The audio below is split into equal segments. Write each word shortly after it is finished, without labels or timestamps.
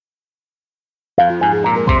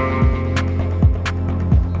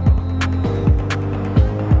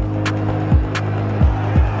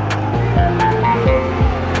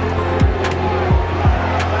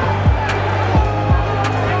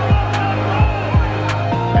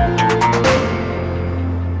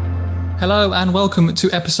Hello and welcome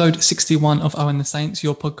to episode 61 of Owen the Saints,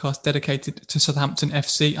 your podcast dedicated to Southampton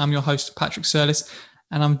FC. I'm your host, Patrick Surlis,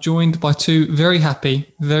 and I'm joined by two very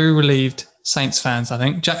happy, very relieved Saints fans, I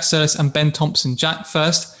think. Jack Surlis and Ben Thompson. Jack,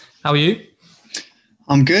 first, how are you?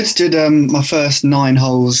 I'm good. Did my first 9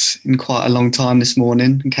 holes in quite a long time this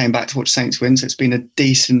morning and came back to watch Saints win. So it's been a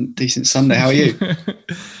decent Sunday. How are you?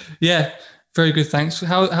 Yeah, very good, thanks.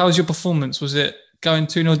 How was your performance? Was it going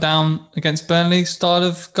 2-0 down against Burnley style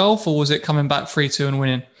of golf, or was it coming back 3-2 and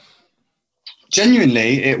winning?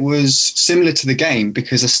 Genuinely, it was similar to the game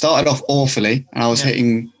because I started off awfully and I was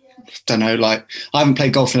hitting, I haven't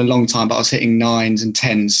played golf in a long time, but I was hitting 9s and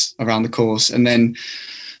 10s around the course. And then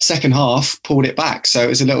second half pulled it back. So it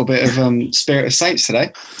was a little bit of spirit of Saints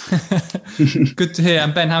today. Good to hear.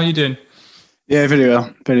 And Ben, how are you doing? Yeah, very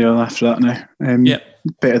well after that now.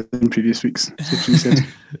 Better than previous weeks.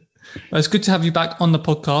 Well, it's good to have you back on the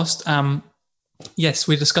podcast. Yes,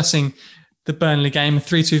 we're discussing the Burnley game, a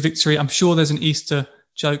 3-2 victory. I'm sure there's an Easter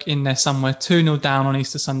joke in there somewhere. 2-0 down on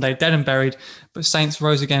Easter Sunday, dead and buried. But Saints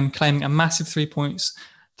rose again, claiming a massive 3 points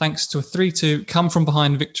thanks to a 3-2 come from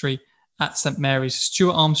behind victory at St Mary's.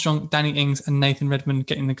 Stuart Armstrong, Danny Ings and Nathan Redmond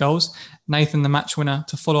getting the goals. Nathan, the match winner,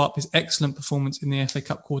 to follow up his excellent performance in the FA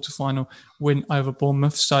Cup quarter-final win over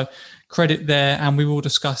Bournemouth. So credit there, and we will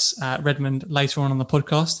discuss Redmond later on the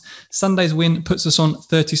podcast. Sunday's win puts us on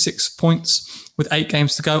 36 points with 8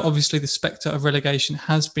 games to go. Obviously, the spectre of relegation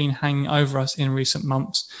has been hanging over us in recent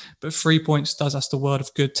months, but 3 points does us the world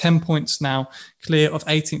of good. 10 points now clear of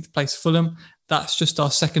 18th place Fulham. That's just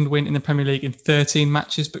our second win in the Premier League in 13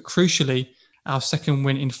 matches, but crucially, our second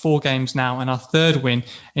win in 4 games now and our third win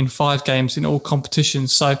in 5 games in all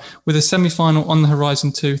competitions. So with a semi-final on the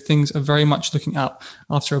horizon too, things are very much looking up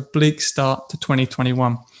after a bleak start to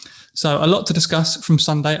 2021. So a lot to discuss from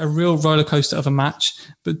Sunday, a real rollercoaster of a match,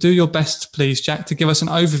 but do your best, please, Jack, to give us an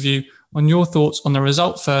overview on your thoughts on the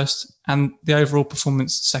result first and the overall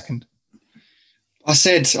performance second. I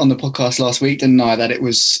said on the podcast last week, didn't I, that it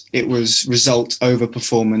was result over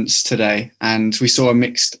performance today. And we saw a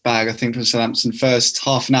mixed bag, I think, from Southampton. First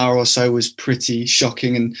half an hour or so was pretty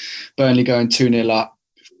shocking, and Burnley going 2-0 up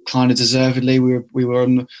kind of deservedly. We were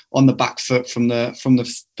on the back foot from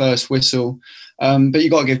the first whistle. But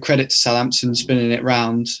you got to give credit to Southampton spinning it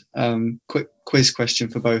round. Quick quiz question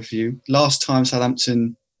for both of you. Last time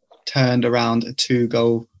Southampton turned around a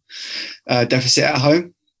 2-goal deficit at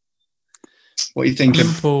home? What are you thinking?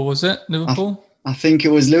 Liverpool, was it? Liverpool? I think it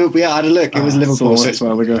was Liverpool. Yeah, I had a look. It was Liverpool. So it's a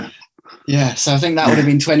while ago. Yeah, so I think that would have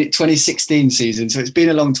been 2016 season. So it's been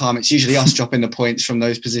a long time. It's usually us dropping the points from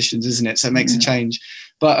those positions, isn't it? So it makes a change.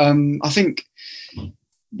 But I think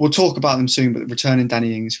we'll talk about them soon, but returning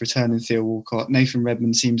Danny Ings, returning Theo Walcott, Nathan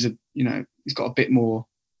Redmond seems, he's got a bit more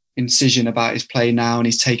incision about his play now, and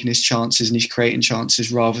he's taking his chances and he's creating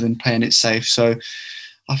chances rather than playing it safe. So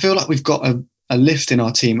I feel like we've got a lift in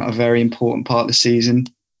our team at a very important part of the season.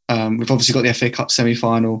 We've obviously got the FA Cup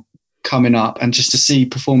semi-final coming up, and just to see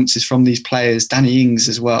performances from these players, Danny Ings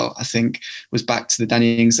as well, I think was back to the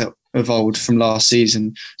Danny Ings that evolved from last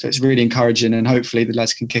season. So it's really encouraging, and hopefully the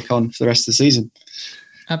lads can kick on for the rest of the season.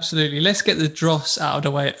 Absolutely. Let's get the dross out of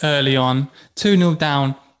the way early on. 2-0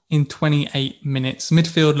 down in 28 minutes.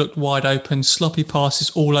 Midfield looked wide open, sloppy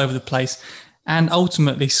passes all over the place, and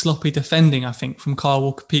ultimately sloppy defending, I think, from Kyle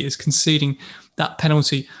Walker-Peters, conceding that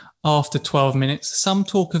penalty after 12 minutes. Some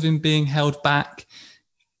talk of him being held back.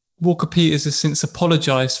 Walker-Peters has since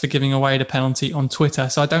apologised for giving away the penalty on Twitter,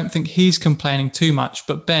 so I don't think he's complaining too much.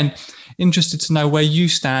 But Ben, interested to know where you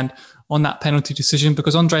stand on that penalty decision,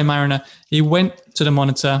 because Andre Mariner, he went to the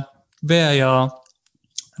monitor, VAR,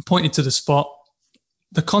 pointed to the spot.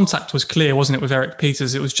 The contact was clear, wasn't it, with Eric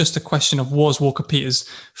Peters? It was just a question of, was Walker-Peters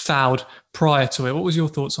fouled prior to it? What was your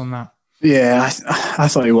thoughts on that? Yeah, I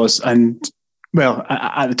thought he was, and well,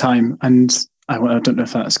 at the time, and I don't know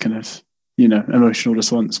if that's kind of emotional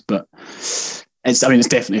response, but it's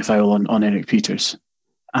definitely a foul on Eric Peters,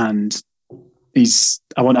 and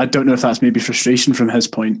I don't know if that's maybe frustration from his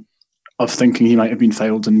point of thinking he might have been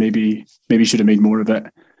fouled and maybe should have made more of it,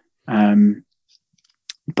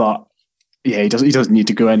 but. Yeah, he doesn't need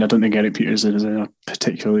to go in. I don't think Eric Peters is in a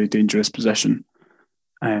particularly dangerous position,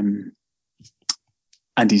 and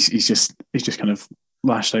he's just kind of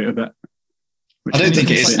lashed out a bit. I don't think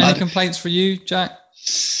it is. Any complaints for you, Jack?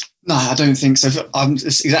 No, I don't think so.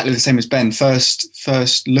 It's exactly the same as Ben.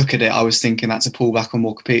 First look at it, I was thinking that's a pullback on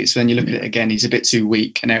Walker Peters. So then you look at it again, he's a bit too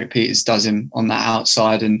weak, and Eric Peters does him on that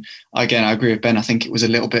outside. And again, I agree with Ben. I think it was a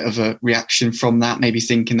little bit of a reaction from that, maybe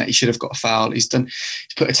thinking that he should have got a foul. He's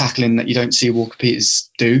put a tackle in that you don't see Walker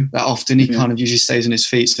Peters do that often. He kind of usually stays on his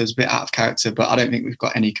feet, so it's a bit out of character. But I don't think we've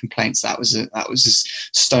got any complaints. That was as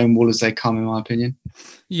stonewall as they come, in my opinion.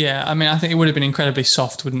 Yeah, I mean, I think it would have been incredibly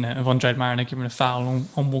soft, wouldn't it, of Andre Mariner giving a foul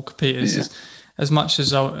on Walker Peters. Yeah. As much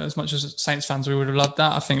as Saints fans, we would have loved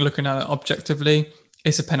that. I think looking at it objectively,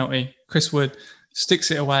 it's a penalty. Chris Wood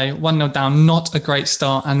sticks it away, 1-0 down, not a great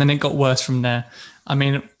start, and then it got worse from there. I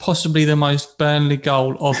mean, possibly the most Burnley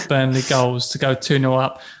goal of Burnley goals to go 2-0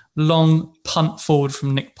 up. Long punt forward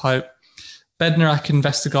from Nick Pope. Bednarak and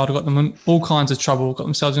Vestergaard got them in all kinds of trouble, got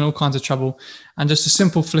themselves in all kinds of trouble. And just a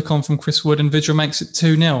simple flick on from Chris Wood and Vidra makes it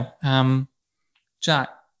 2-0. Jack,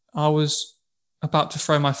 I was about to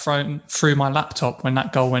throw my phone through my laptop when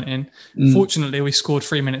that goal went in. Fortunately, we scored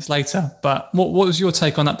 3 minutes later. But what was your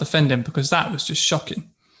take on that defending? Because that was just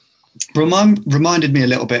shocking. Reminded me a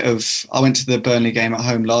little bit of, I went to the Burnley game at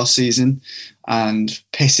home last season and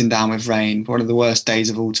pissing down with rain. One of the worst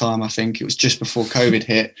days of all time, I think. It was just before COVID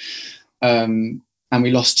hit. And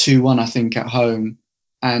we lost 2-1, I think, at home.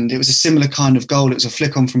 And it was a similar kind of goal. It was a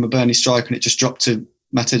flick on from a Burnley striker and it just dropped to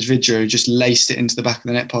Matej Vidra, who just laced it into the back of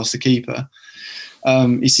the net past the keeper.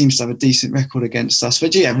 He seems to have a decent record against us.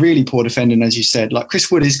 But yeah, really poor defending, as you said. Like,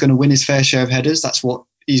 Chris Wood is going to win his fair share of headers. That's what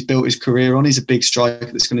he's built his career on. He's a big striker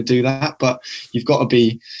that's going to do that. But you've got to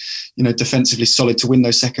be, defensively solid to win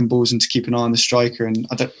those second balls and to keep an eye on the striker and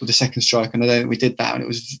the second striker. And I don't think we did that. And it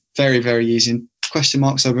was very, very easy. And question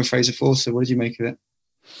marks over Fraser Forster. What did you make of it?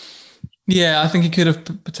 Yeah, I think he could have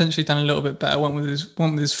potentially done a little bit better. Went with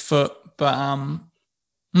his foot, but I'm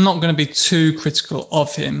not going to be too critical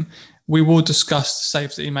of him. We will discuss the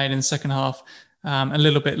saves that he made in the second half a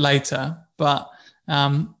little bit later. But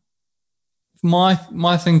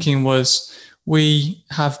my thinking was we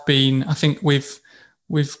have been. I think we've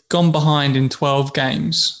gone behind in 12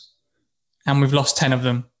 games, and we've lost 10 of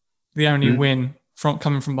them. The only win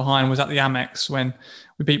coming from behind was at the Amex when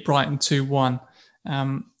we beat Brighton 2-1.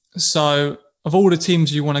 So of all the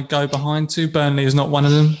teams you want to go behind to, Burnley is not one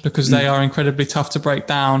of them because they are incredibly tough to break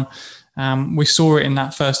down. We saw it in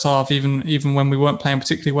that first half, even when we weren't playing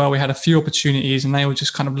particularly well. We had a few opportunities and they were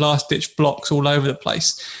just kind of last-ditch blocks all over the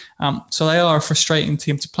place. So they are a frustrating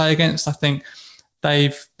team to play against. I think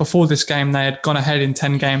before this game, they had gone ahead in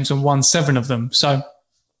 10 games and won 7 of them. So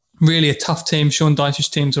really a tough team. Sean Dyche's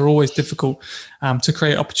teams are always difficult to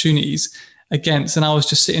create opportunities against. And I was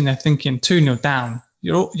just sitting there thinking, 2-0 down.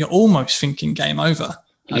 You're almost thinking game over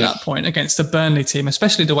at that point against the Burnley team,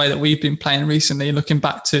 especially the way that we've been playing recently, looking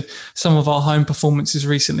back to some of our home performances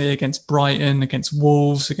recently against Brighton, against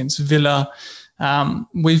Wolves, against Villa.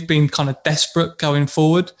 We've been kind of desperate going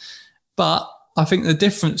forward. But I think the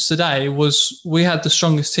difference today was we had the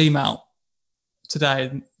strongest team out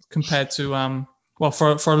today compared to,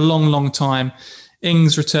 for a long, long time.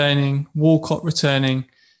 Ings returning, Walcott returning.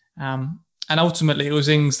 And ultimately it was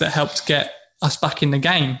Ings that helped get us back in the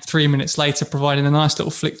game 3 minutes later, providing a nice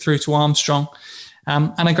little flick through to Armstrong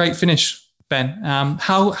and a great finish, Ben.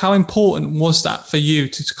 How important was that for you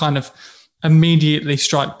to kind of immediately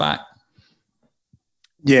strike back?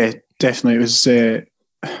 Yeah, definitely. It was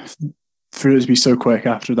for it to be so quick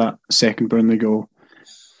after that second Burnley goal.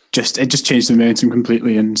 It just changed the momentum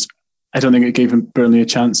completely, and I don't think it gave Burnley a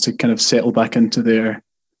chance to kind of settle back into their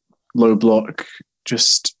low block,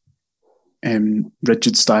 just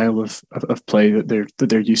rigid style of play that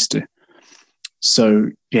they're used to. So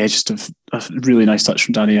yeah, just a really nice touch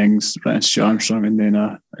from Danny Ings right into Stuart Armstrong, and then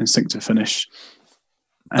an instinctive finish.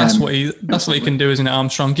 That's what he can do, isn't it,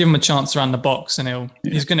 Armstrong? Give him a chance around the box, and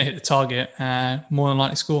he's going to hit the target, more than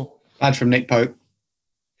likely score. Bad from Nick Pope.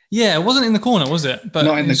 Yeah, it wasn't in the corner, was it? But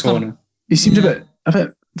not in the corner. He seemed a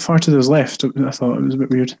bit far to those left. I thought it was a bit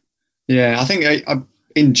weird. Yeah, I think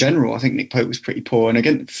in general, I think Nick Pope was pretty poor. And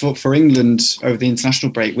again, for England over the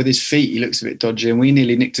international break, with his feet, he looks a bit dodgy. And we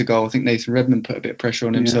nearly nicked a goal. I think Nathan Redmond put a bit of pressure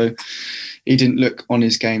on him. Yeah. So he didn't look on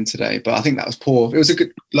his game today. But I think that was poor. It was a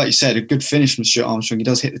good, like you said, a good finish from Stuart Armstrong. He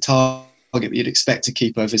does hit the target, but you'd expect a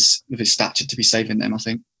keeper of his stature to be saving them, I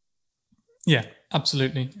think. Yeah,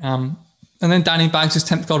 absolutely. And then Danny bags his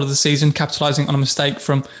 10th goal of the season, capitalising on a mistake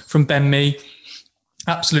from Ben Mee.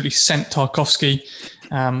 Absolutely sent Tarkowski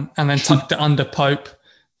and then tucked it under Pope.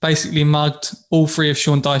 Basically mugged all 3 of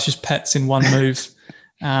Sean Dyche's pets in one move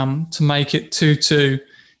to make it 2-2.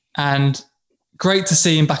 And great to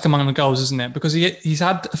see him back among the goals, isn't it? Because he's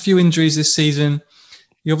had a few injuries this season.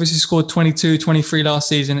 He obviously scored 22, 23 last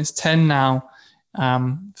season. It's 10 now.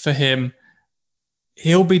 for him.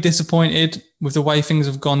 He'll be disappointed with the way things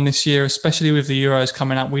have gone this year, especially with the Euros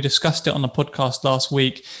coming up. We discussed it on the podcast last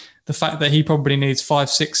week. The fact that he probably needs 5,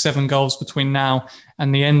 6, 7 goals between now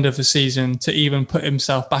and the end of the season to even put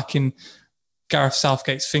himself back in Gareth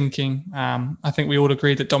Southgate's thinking. I think we all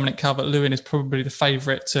agree that Dominic Calvert-Lewin is probably the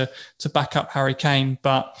favourite to back up Harry Kane.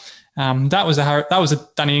 But that was a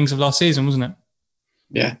Danny Ings of last season, wasn't it?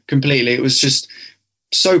 Yeah, completely. It was just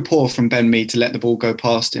so poor from Ben Mee to let the ball go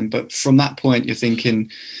past him. But from that point, you're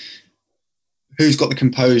thinking, who's got the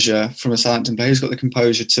composure from a Southampton player? Who's got the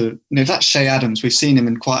composure to... if that's Shea Adams, we've seen him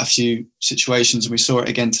in quite a few situations, and we saw it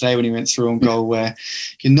again today when he went through on goal, where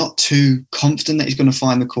you're not too confident that he's going to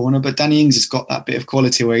find the corner. But Danny Ings has got that bit of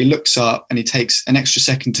quality where he looks up and he takes an extra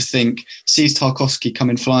second to think, sees Tarkowski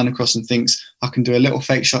coming flying across and thinks, I can do a little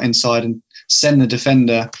fake shot inside and send the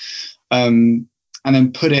defender, and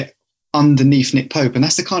then put it underneath Nick Pope. And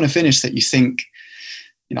that's the kind of finish that you think...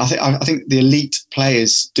 I think the elite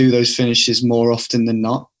players do those finishes more often than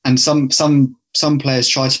not. And some players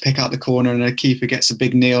try to pick out the corner and a keeper gets a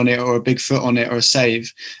big knee on it or a big foot on it or a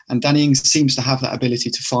save. And Danny Ings seems to have that ability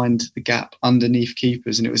to find the gap underneath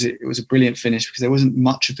keepers. And it was a brilliant finish because there wasn't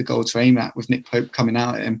much of the goal to aim at with Nick Pope coming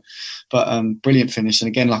out at him. But brilliant finish. And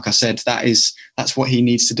again, like I said, that's what he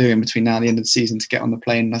needs to do in between now and the end of the season to get on the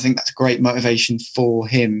plane. And I think that's a great motivation for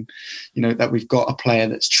him, that we've got a player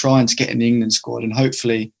that's trying to get in the England squad, and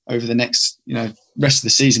hopefully over the next, rest of the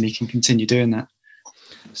season, he can continue doing that.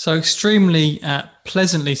 So extremely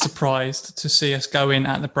pleasantly surprised to see us go in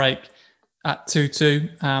at the break at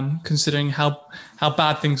 2-2, considering how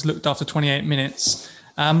bad things looked after 28 minutes.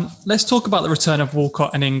 Let's talk about the return of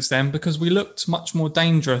Walcott and Ings then, because we looked much more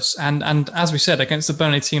dangerous. And as we said, against the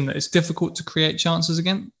Burnley team that it's difficult to create chances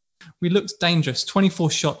again, we looked dangerous.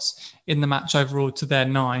 24 shots in the match overall to their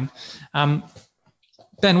 9.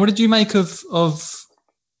 Ben, what did you make of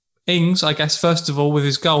Ings, I guess, first of all, with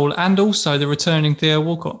his goal, and also the returning Theo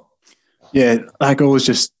Walcott? Yeah, that goal was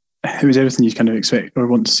it was everything you kind of expect or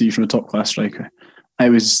want to see from a top-class striker.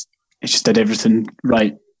 It just did everything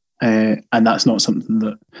right. And that's not something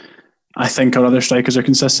that I think our other strikers are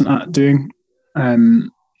consistent at doing.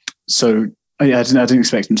 So I didn't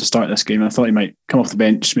expect him to start this game. I thought he might come off the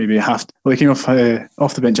bench, maybe he came off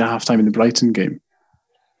the bench at half-time in the Brighton game,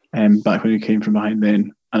 back when he came from behind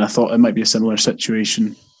then. And I thought it might be a similar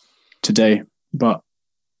situation today, but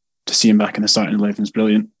to see him back in the starting 11 is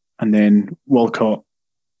brilliant. And then Walcott,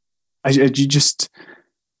 he's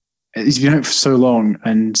been out for so long,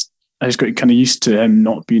 and I just got kind of used to him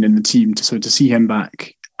not being in the team. So to see him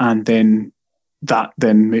back, and then that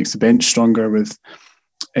then makes the bench stronger with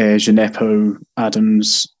Djenepo,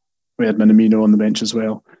 Adams, we had Minamino on the bench as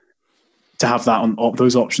well. To have that on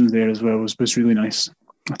those options there as well was really nice.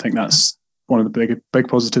 I think that's one of the big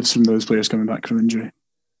positives from those players coming back from injury.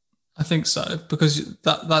 I think so, because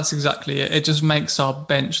that's exactly it. It just makes our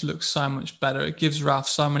bench look so much better. It gives Ralph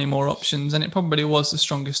so many more options, and it probably was the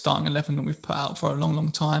strongest starting 11 that we've put out for a long,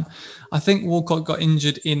 long time. I think Walcott got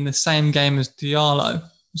injured in the same game as Diallo.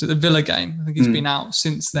 Was it the Villa game? I think he's been out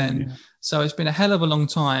since then. Yeah. So it's been a hell of a long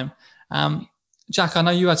time. Jack, I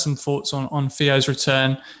know you had some thoughts on Theo's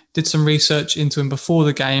return, did some research into him before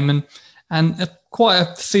the game, and quite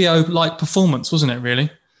a Theo-like performance, wasn't it, really?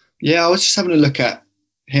 Yeah, I was just having a look at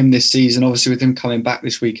him this season, obviously with him coming back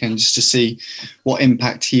this weekend, just to see what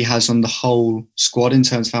impact he has on the whole squad in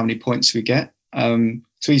terms of how many points we get.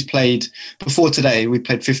 So he's played, before today, we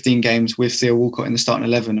played 15 games with Theo Walcott in the starting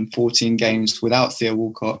 11 and 14 games without Theo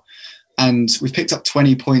Walcott. And we've picked up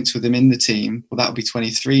 20 points with him in the team. Well, that would be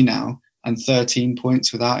 23 now, and 13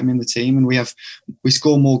 points without him in the team. And we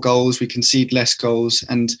score more goals, we concede less goals,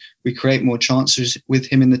 and we create more chances with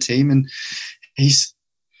him in the team. And he's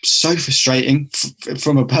so frustrating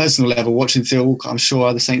from a personal level watching Theo Walcott. I'm sure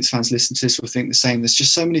other Saints fans listening to this will think the same. There's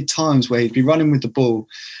just so many times where he'd be running with the ball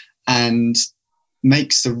and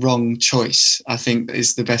makes the wrong choice, I think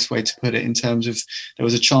is the best way to put it, in terms of there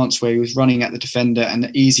was a chance where he was running at the defender and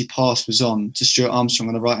the easy pass was on to Stuart Armstrong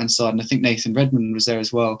on the right hand side, and I think Nathan Redmond was there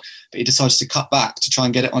as well, but he decides to cut back to try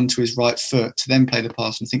and get it onto his right foot to then play the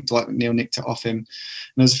pass, and I think Dwight McNeil nicked it off him. And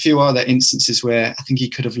there's a few other instances where I think he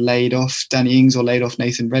could have laid off Danny Ings or laid off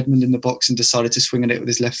Nathan Redmond in the box and decided to swing at it with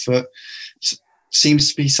his left foot.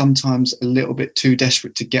 Seems to be sometimes a little bit too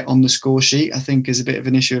desperate to get on the score sheet, I think is a bit of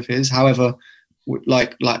an issue of his. However,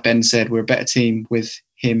 like Ben said, we're a better team with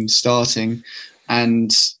him starting,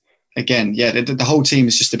 and again, the whole team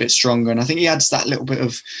is just a bit stronger, and I think he adds that little bit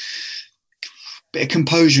of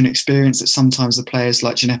composure and experience that sometimes the players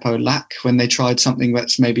like Djenepo lack when they tried something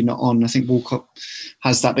that's maybe not on. I think Walcott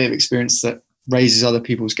has that bit of experience that raises other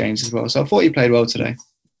people's games as well, so I thought he played well today.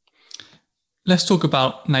 Let's talk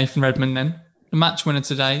about Nathan Redmond then. The match winner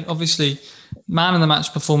today. Obviously, man of the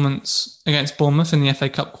match performance against Bournemouth in the FA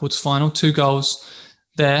Cup quarter-final. 2 goals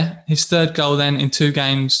there. His 3rd goal then in 2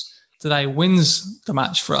 games today wins the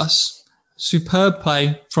match for us. Superb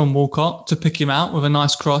play from Walcott to pick him out with a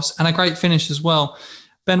nice cross and a great finish as well.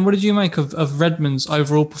 Ben, what did you make of Redmond's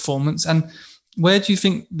overall performance, and where do you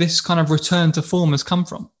think this kind of return to form has come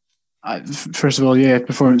from? First of all,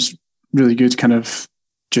 performance really good, kind of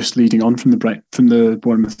just leading on from the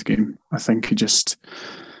Bournemouth game. I think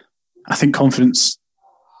confidence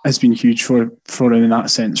has been huge for him in that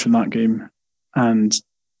sense from that game, and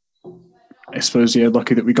I suppose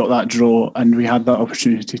lucky that we got that draw and we had that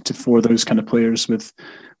opportunity for those kind of players with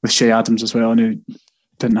Shea Adams as well. I know he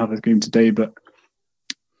didn't have a game today, but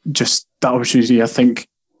just that opportunity, I think,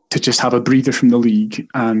 to just have a breather from the league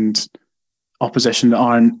and opposition that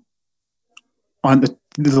aren't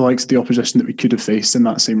the likes of the opposition that we could have faced in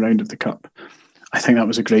that same round of the cup. I think that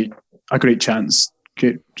was a great chance.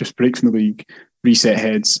 Just break from the league, reset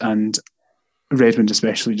heads, and Redmond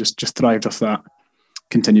especially just thrived off that.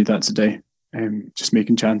 Continued that today, just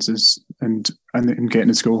making chances and getting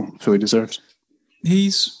his goal fully deserved.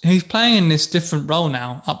 He's playing in this different role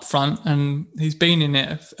now up front, and he's been in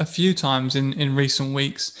it a few times in recent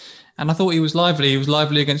weeks. And I thought he was lively. He was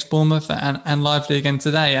lively against Bournemouth and lively again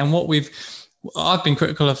today. And I've been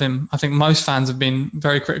critical of him. I think most fans have been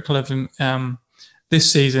very critical of him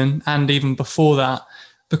this season and even before that,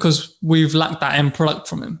 because we've lacked that end product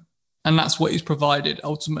from him. And that's what he's provided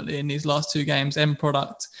ultimately in these last 2 games, end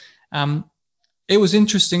product. It was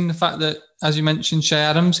interesting, the fact that, as you mentioned, Shea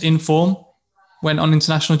Adams in form, went on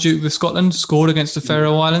international duty with Scotland, scored against the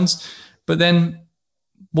Faroe Islands, but then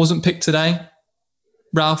wasn't picked today.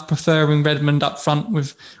 Ralph preferring Redmond up front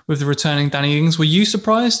with the returning Danny Ings. Were you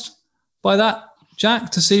surprised by that, Jack,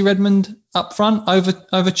 to see Redmond up front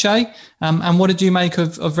over Che? And what did you make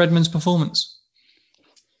of Redmond's performance?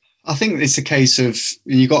 I think it's a case of,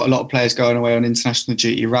 you've got a lot of players going away on international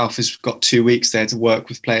duty. Ralph has got 2 weeks there to work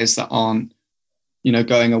with players that aren't,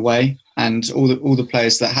 going away. And all the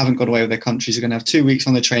players that haven't got away with their countries are going to have 2 weeks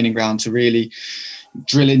on the training ground to really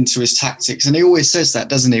drill into his tactics. And he always says that,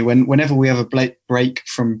 doesn't he? Whenever we have a break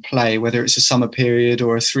from play, whether it's a summer period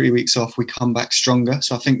or a 3 weeks off, we come back stronger.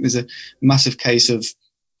 So I think there's a massive case of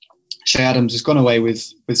Shea Adams has gone away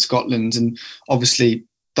with Scotland and obviously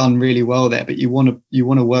done really well there. But you want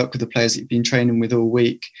to work with the players that you've been training with all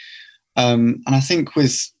week. And I think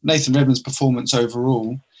with Nathan Redmond's performance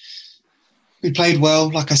overall, he played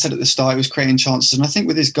well. Like I said at the start, he was creating chances. And I think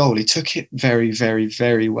with his goal, he took it very, very,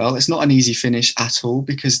 very well. It's not an easy finish at all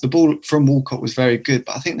because the ball from Walcott was very good.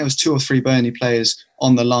 But I think there was 2 or 3 Burnley players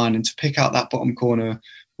on the line. And to pick out that bottom corner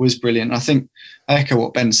was brilliant. I think I echo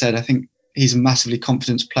what Ben said. I think he's a massively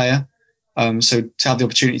confident player. So to have the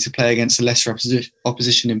opportunity to play against a lesser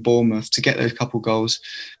opposition in Bournemouth, to get those couple goals,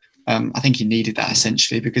 I think he needed that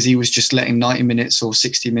essentially, because he was just letting 90 minutes or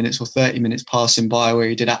 60 minutes or 30 minutes pass him by where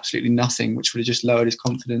he did absolutely nothing, which would have just lowered his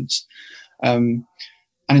confidence. And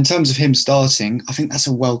in terms of him starting, I think that's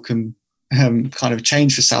a welcome kind of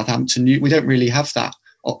change for Southampton. We don't really have that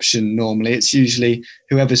option normally. It's usually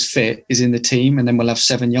whoever's fit is in the team, and then we'll have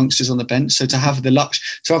 7 youngsters on the bench. So to have the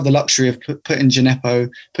luxury of putting Djenepo,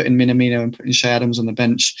 putting Minamino, and putting Shea Adams on the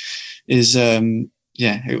bench is.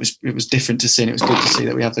 It was different to see, and it was good to see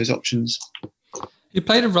that we have those options. He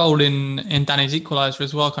played a role in Danny's equaliser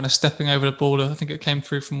as well, kind of stepping over the ball. I think it came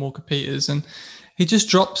through from Walker Peters, and he just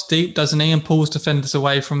drops deep, doesn't he, and pulls defenders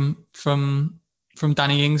away from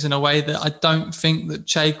Danny Ings in a way that I don't think that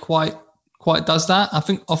Che quite does that. I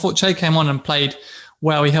thought Che came on and played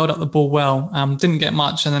well. He held up the ball well, didn't get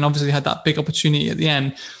much, and then obviously had that big opportunity at the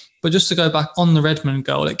end. But just to go back on the Redmond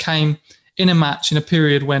goal, it came in a match in a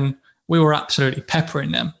period when we were absolutely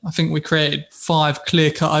peppering them. I think we created 5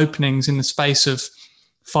 clear-cut openings in the space of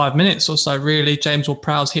 5 minutes or so, really. James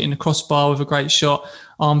Ward-Prowse hitting the crossbar with a great shot.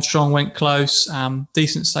 Armstrong went close.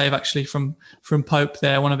 Decent save, actually, from Pope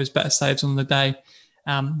there, one of his better saves on the day.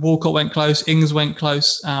 Walcott went close. Ings went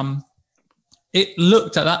close. It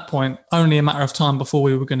looked at that point only a matter of time before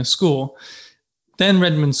we were going to score. Then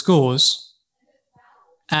Redmond scores.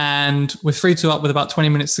 And we're 3-2 up with about 20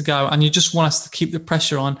 minutes to go, and you just want us to keep the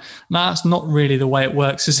pressure on. Now, that's not really the way it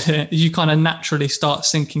works, is it? You kind of naturally start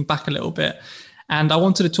sinking back a little bit. And I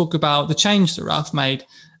wanted to talk about the change that Ralph made,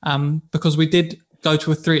 because we did go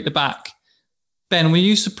to a 3 at the back. Ben, were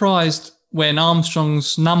you surprised when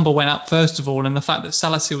Armstrong's number went up, first of all, and the fact that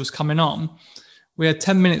Salassi was coming on? We had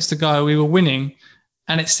 10 minutes to go, we were winning,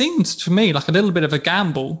 and it seemed to me like a little bit of a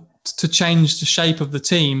gamble to change the shape of the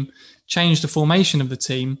team, change the formation of the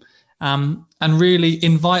team. and really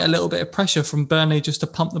invite a little bit of pressure from Burnley just to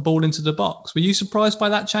pump the ball into the box. Were you surprised by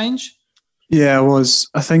that change? Yeah, I was.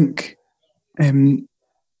 I think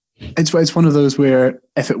it's one of those where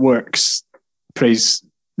if it works,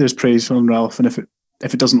 there's praise from Ralph, and if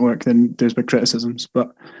it doesn't work, then there's big criticisms.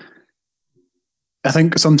 But I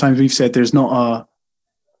think sometimes we've said there's not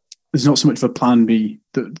so much of a plan B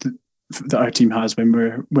that our team has when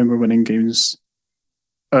we're winning games,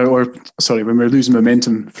 when we're losing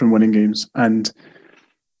momentum from winning games, and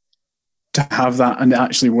to have that and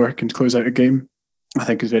actually work and close out a game, I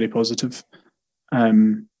think is very positive.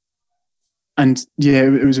 And yeah,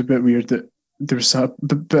 it was a bit weird that there was a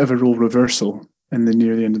bit of a role reversal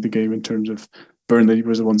near the end of the game in terms of Burnley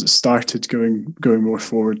was the ones that started going more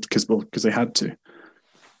forward because they had to,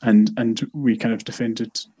 and we kind of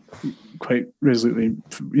defended quite resolutely.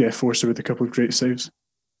 Yeah, Forster with a couple of great saves.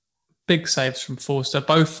 Big saves from Forster,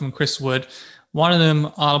 both from Chris Wood. One of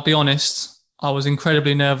them, I'll be honest, I was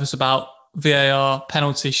incredibly nervous about. VAR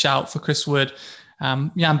penalty shout for Chris Wood.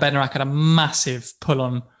 Jan Bednarak had a massive pull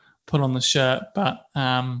on the shirt, but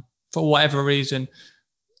for whatever reason,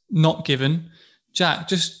 not given. Jack,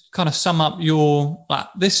 just kind of sum up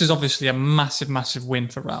this is obviously a massive, massive win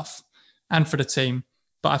for Ralph and for the team.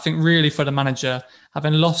 But I think really for the manager,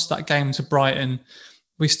 having lost that game to Brighton,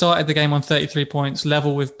 we started the game on 33 points,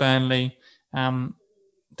 level with Burnley. The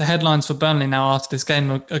headlines for Burnley now after this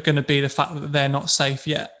game are going to be the fact that they're not safe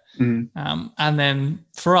yet. Mm-hmm. And then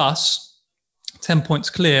for us, 10 points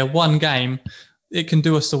clear, one game, it can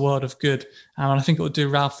do us the world of good. And I think it would do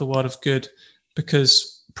Ralph the world of good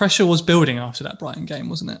because pressure was building after that Brighton game,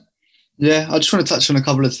 wasn't it? Yeah, I just want to touch on a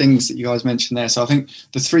couple of things that you guys mentioned there. So I think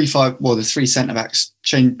the three centre-backs,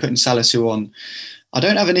 putting Salisu on, I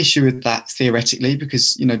don't have an issue with that theoretically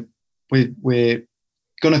because, we're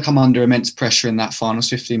going to come under immense pressure in that final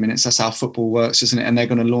 15 minutes. That's how football works, isn't it? And they're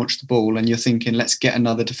going to launch the ball and you're thinking, let's get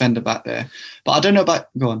another defender back there. But I don't know about...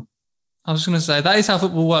 Go on. I was going to say, that is how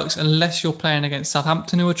football works unless you're playing against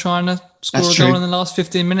Southampton who are trying to score a goal in the last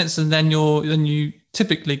 15 minutes and then you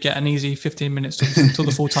typically get an easy 15 minutes till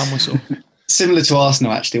the full-time whistle. Similar to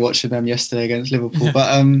Arsenal, actually, watching them yesterday against Liverpool. Yeah.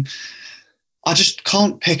 But I just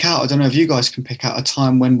can't pick out, I don't know if you guys can pick out a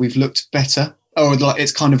time when we've looked better or like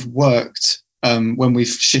it's kind of worked when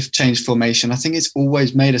we've changed formation. I think it's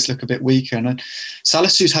always made us look a bit weaker. And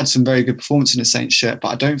Salisu's had some very good performance in the Saints shirt, but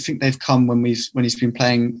I don't think they've come when he's been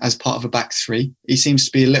playing as part of a back three. He seems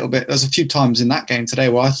to be a little bit... There's a few times in that game today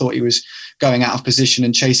where I thought he was going out of position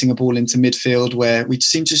and chasing a ball into midfield where we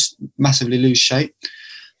seem to just massively lose shape.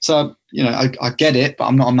 So, I get it, but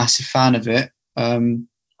I'm not a massive fan of it. And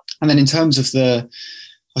then in terms of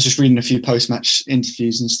I was just reading a few post-match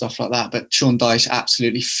interviews and stuff like that, but Sean Dyche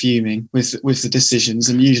absolutely fuming with the decisions,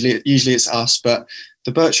 and usually it's us. But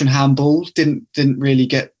the Bertrand handball didn't really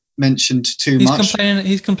get mentioned too much.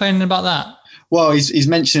 He's complaining about that. Well, he's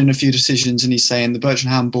mentioning a few decisions, and he's saying the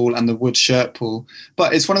Bertrand handball and the Wood shirt pull.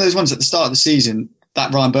 But it's one of those ones at the start of the season.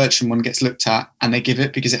 That Ryan Bertrand one gets looked at and they give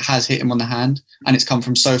it because it has hit him on the hand and it's come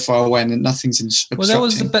from so far away and nothing's obstructing. Well,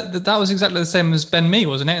 that was exactly the same as Ben Mee,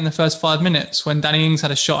 wasn't it? In the first 5 minutes when Danny Ings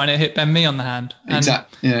had a shot and it hit Ben Mee on the hand.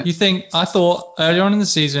 Exactly. Yeah. I thought earlier on in the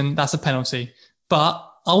season, that's a penalty. But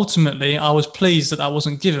ultimately, I was pleased that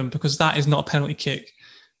wasn't given because that is not a penalty kick.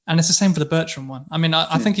 And it's the same for the Bertrand one. I mean,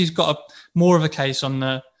 I think he's got more of a case on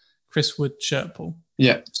the Chris Wood shirt pull.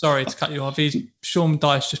 Yeah. Sorry to cut you off. Sean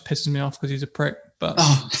Dyche just pisses me off because he's a prick. But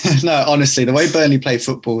no, honestly, the way Burnley play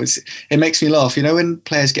football, it makes me laugh. When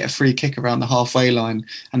players get a free kick around the halfway line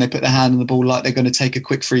and they put their hand on the ball like they're going to take a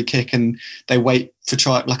quick free kick and they wait for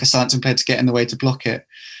like a Southampton player to get in the way to block it.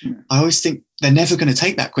 I always think they're never going to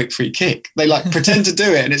take that quick free kick. They pretend to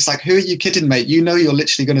do it. And it's like, who are you kidding, mate? You're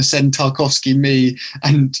literally going to send Tarkowski, me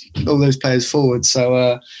and all those players forward.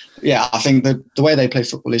 So, I think the way they play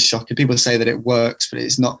football is shocking. People say that it works, but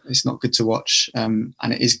it's not good to watch. And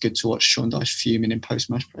it is good to watch Sean Dyche fuming in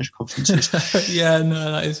post-match press conferences. Yeah,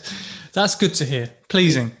 no, that's good to hear.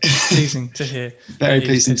 Pleasing to hear. Very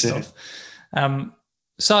pleasing to hear.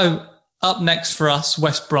 So up next for us,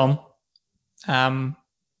 West Brom.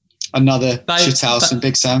 Another shithouse in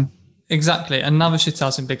Big Sam. Exactly, another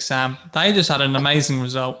shithouse in Big Sam. They just had an amazing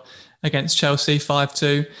result against Chelsea,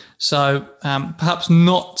 5-2. So perhaps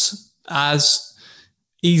not as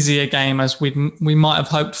easy a game as we might have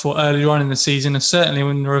hoped for earlier on in the season. And certainly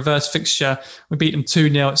in the reverse fixture, we beat them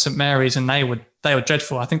 2-0 at St Mary's and they were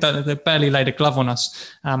dreadful. I think they barely laid a glove on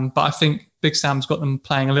us. But I think Big Sam's got them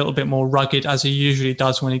playing a little bit more rugged as he usually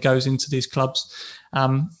does when he goes into these clubs.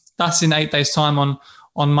 That's in 8 days' time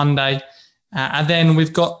on Monday. And then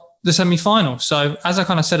we've got the semi-final. So as I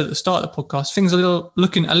kind of said at the start of the podcast, things are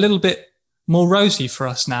looking a little bit more rosy for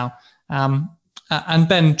us now. And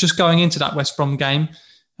Ben, just going into that West Brom game,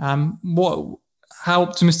 how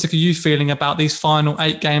optimistic are you feeling about these final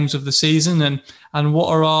 8 games of the season, and what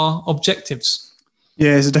are our objectives?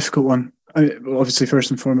 Yeah, it's a difficult one. Obviously,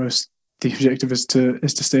 first and foremost, the objective is to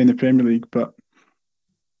stay in the Premier League. But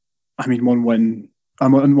I mean, one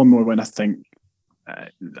more win, I think.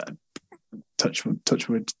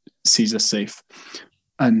 Touchwood sees us safe,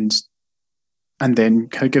 and then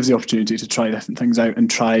kind of gives the opportunity to try different things out and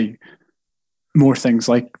try more things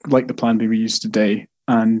like the plan B we used today,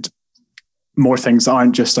 and more things that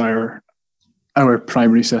aren't just our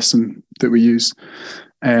primary system that we use.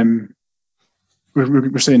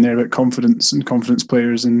 We're saying there about confidence and confidence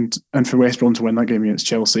players, and for West Brom to win that game against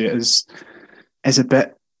Chelsea is a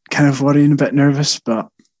bit kind of worrying, a bit nervous, but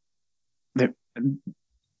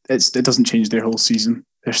it doesn't change their whole season.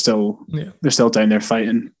 They're still down there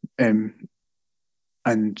fighting, and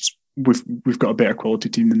we've got a better quality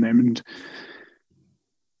team than them. And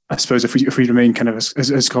I suppose if we remain kind of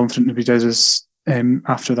as confident as we did as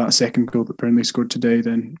after that second goal that Burnley scored today,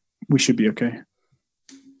 then we should be okay.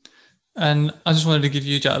 And I just wanted to give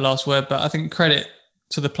you, Jack, the last word, but I think credit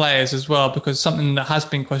to the players as well, because something that has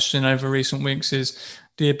been questioned over recent weeks is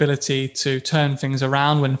the ability to turn things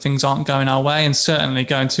around when things aren't going our way. And certainly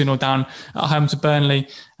going 2-0 down at home to Burnley,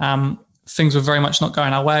 things were very much not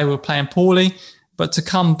going our way. We were playing poorly, but to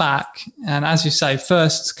come back and, as you say,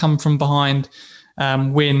 first come from behind,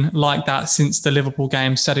 win like that since the Liverpool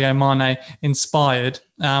game, Sadio Mane inspired.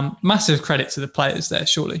 Massive credit to the players there,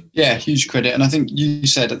 surely. Yeah, huge credit. And I think you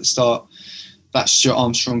said at the start that Stuart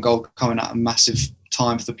Armstrong goal coming at a massive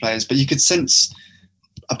time for the players, but you could sense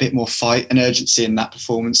a bit more fight and urgency in that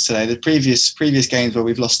performance today. The previous games where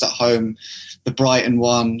we've lost at home, the Brighton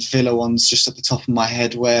one, Villa one's just at the top of my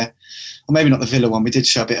head, where, or maybe not the Villa one, we did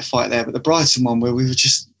show a bit of fight there, but the Brighton one where we were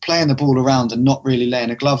just playing the ball around and not really laying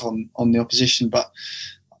a glove on the opposition. But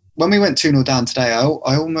when we went 2-0 down today, I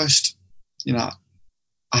almost, I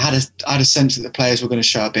had a sense that the players were going to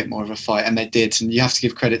show a bit more of a fight, and they did. And you have to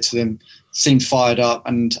give credit to them. Seemed fired up,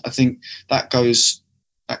 and I think that comes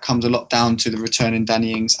a lot down to the return in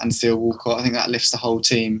Danny Ings and Theo Walcott. I think that lifts the whole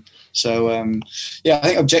team. So I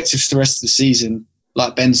think objectives for the rest of the season,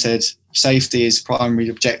 like Ben said, safety is primary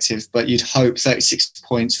objective, but you'd hope 36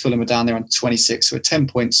 points. Fulham are down there on 26, so we're 10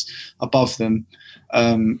 points above them.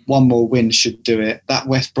 One more win should do it. That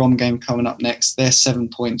West Brom game coming up next, they're 7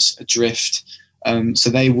 points adrift. So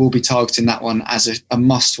they will be targeting that one as a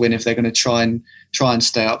must win if they're going to try and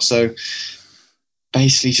stay up. So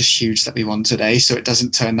basically just huge that we won today, so it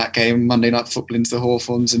doesn't turn that game Monday Night Football into the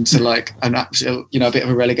Hawthorns into like an absolute, a bit of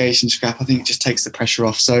a relegation scrap. I think it just takes the pressure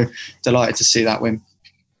off. So delighted to see that win.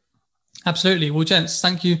 Absolutely. Well, gents,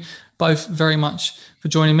 thank you both very much for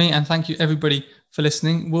joining me, and thank you everybody for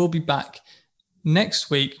listening. We'll be back next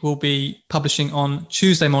week. We'll be publishing on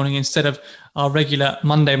Tuesday morning instead of our regular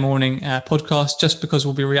Monday morning podcast, just because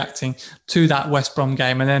we'll be reacting to that West Brom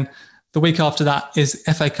game. And then the week after that is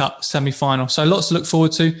FA Cup semi-final. So lots to look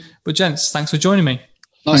forward to. But gents, thanks for joining me.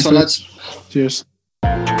 Nice one, lads. Cheers.